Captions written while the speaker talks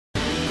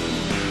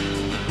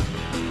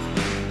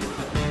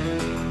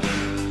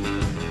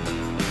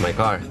my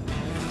car.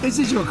 Is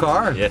this your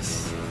car?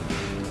 Yes.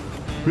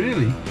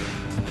 Really?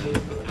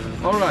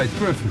 All right,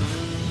 perfect.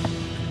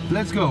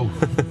 Let's go.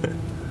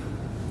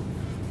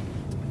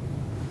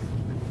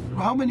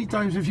 How many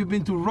times have you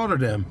been to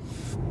Rotterdam?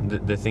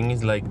 The thing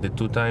is, like, the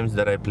 2 times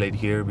that I played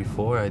here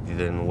before, I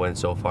didn't went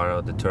so far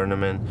out the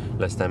tournament.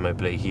 Last time I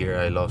played here,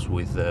 I lost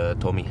with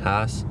Tommy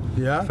Haas.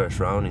 Yeah. First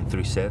round in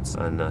 3 sets,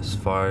 and as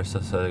far as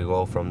I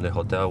go from the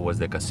hotel was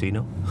the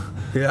casino.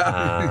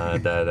 Yeah.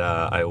 That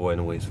I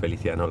went with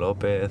Feliciano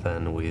Lopez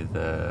and with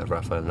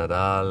Rafael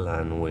Nadal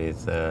and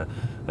with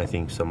I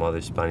think some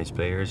other Spanish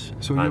players.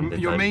 So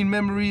your main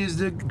memory is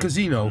the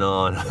casino?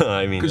 No,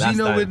 I mean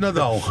casino with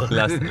Nadal.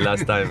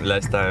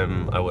 last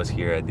time I was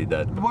here, I did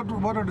that.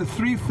 What are the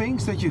 3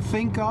 things that you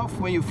think of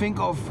when you think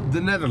of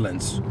the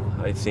Netherlands?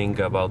 I think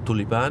about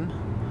tulipan.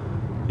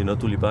 You know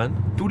tulipan?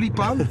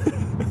 Tulipan?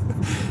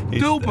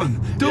 Tulpen.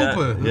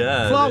 Tulpen.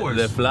 Yeah, flowers.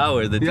 The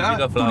flower, the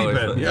typical flowers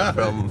tulipan, yeah.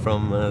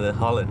 from the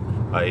Holland.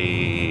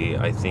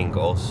 I think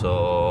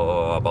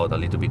also about a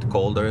little bit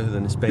colder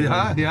than Spain.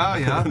 Yeah.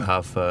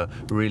 Have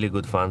really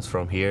good fans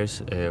from here,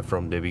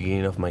 from the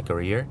beginning of my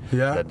career.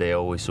 Yeah. That they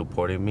always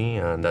supported me,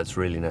 and that's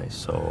really nice.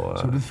 So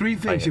the 3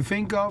 things you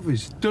think of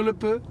is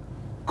tulpen,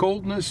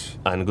 coldness,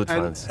 and good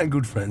fans. And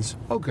good friends.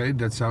 Okay,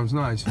 that sounds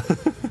nice.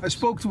 I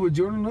spoke to a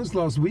journalist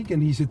last week,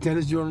 and he's a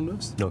tennis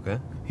journalist. Okay.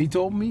 He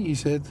told me, he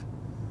said,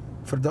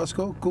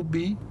 Verdasco could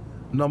be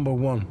number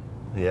 1.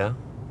 Yeah,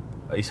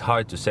 it's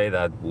hard to say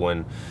that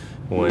when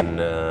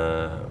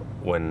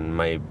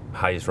my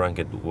highest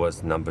ranked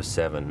was number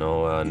 7,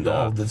 no, and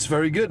that's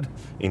very good.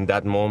 In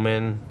that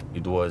moment,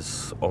 it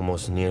was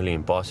almost nearly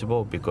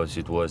impossible because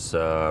it was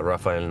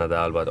Rafael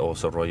Nadal, but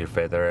also Roger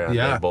Federer, and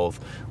they both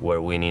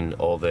were winning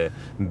all the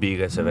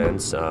biggest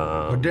events.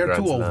 But they're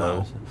too old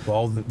now.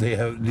 Well,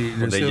 they're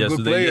still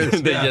good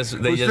players. They just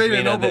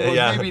Australian Open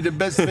was maybe the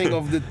best thing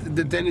of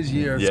the tennis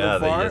year so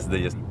far.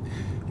 They just.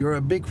 You're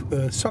a big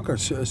soccer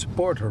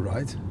supporter,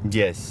 right?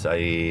 Yes,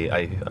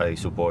 I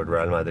support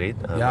Real Madrid.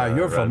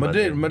 You're from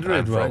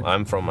Madrid, right?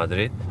 I'm from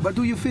Madrid. But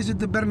do you visit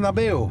the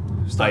Bernabeu?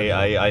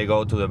 I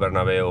go to the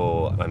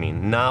Bernabeu. I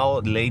mean, now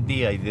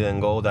lately I didn't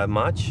go that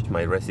much.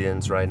 My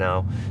residence right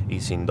now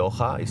is in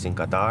Doha, is in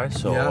Qatar,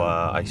 so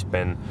I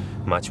spend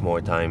much more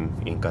time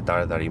in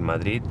Qatar than in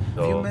Madrid.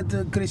 So, have you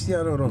met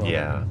Cristiano Ronaldo?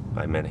 Yeah,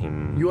 I met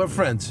him. You are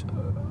friends?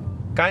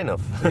 Kind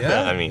of.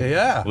 Yeah? I mean,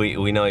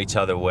 we know each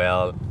other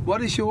well.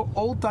 What is your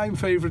all-time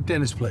favorite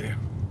tennis player?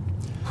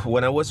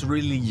 When I was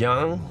really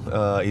young,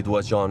 it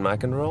was John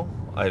McEnroe.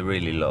 I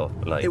really love.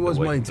 Like, it was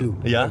mine too.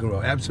 Yeah,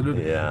 McEnroe,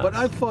 absolutely. Yeah. But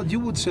I thought you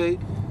would say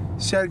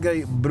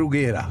Sergei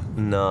Bruguera.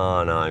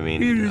 No, I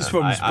mean. He is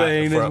from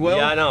Spain as well.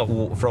 Yeah,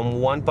 no. From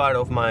one part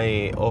of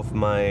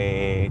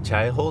my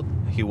childhood,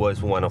 he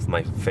was one of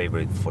my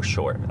favorites for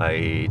sure.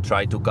 I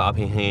tried to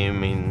copy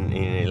him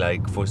in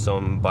like for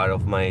some part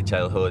of my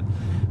childhood.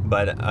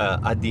 But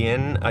at the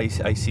end, I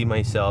see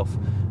myself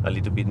a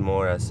little bit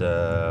more as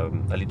a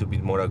little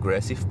bit more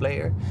aggressive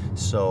player.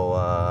 So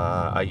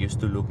I used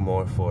to look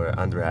more for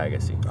Andre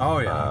Agassi. Oh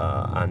yeah.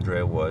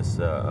 Andre was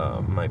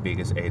my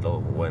biggest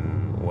idol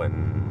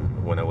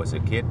when I was a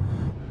kid.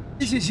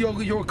 This is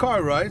your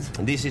car, right?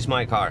 This is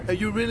my car. And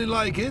you really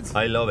like it?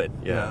 I love it.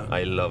 Yeah.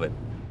 I love it.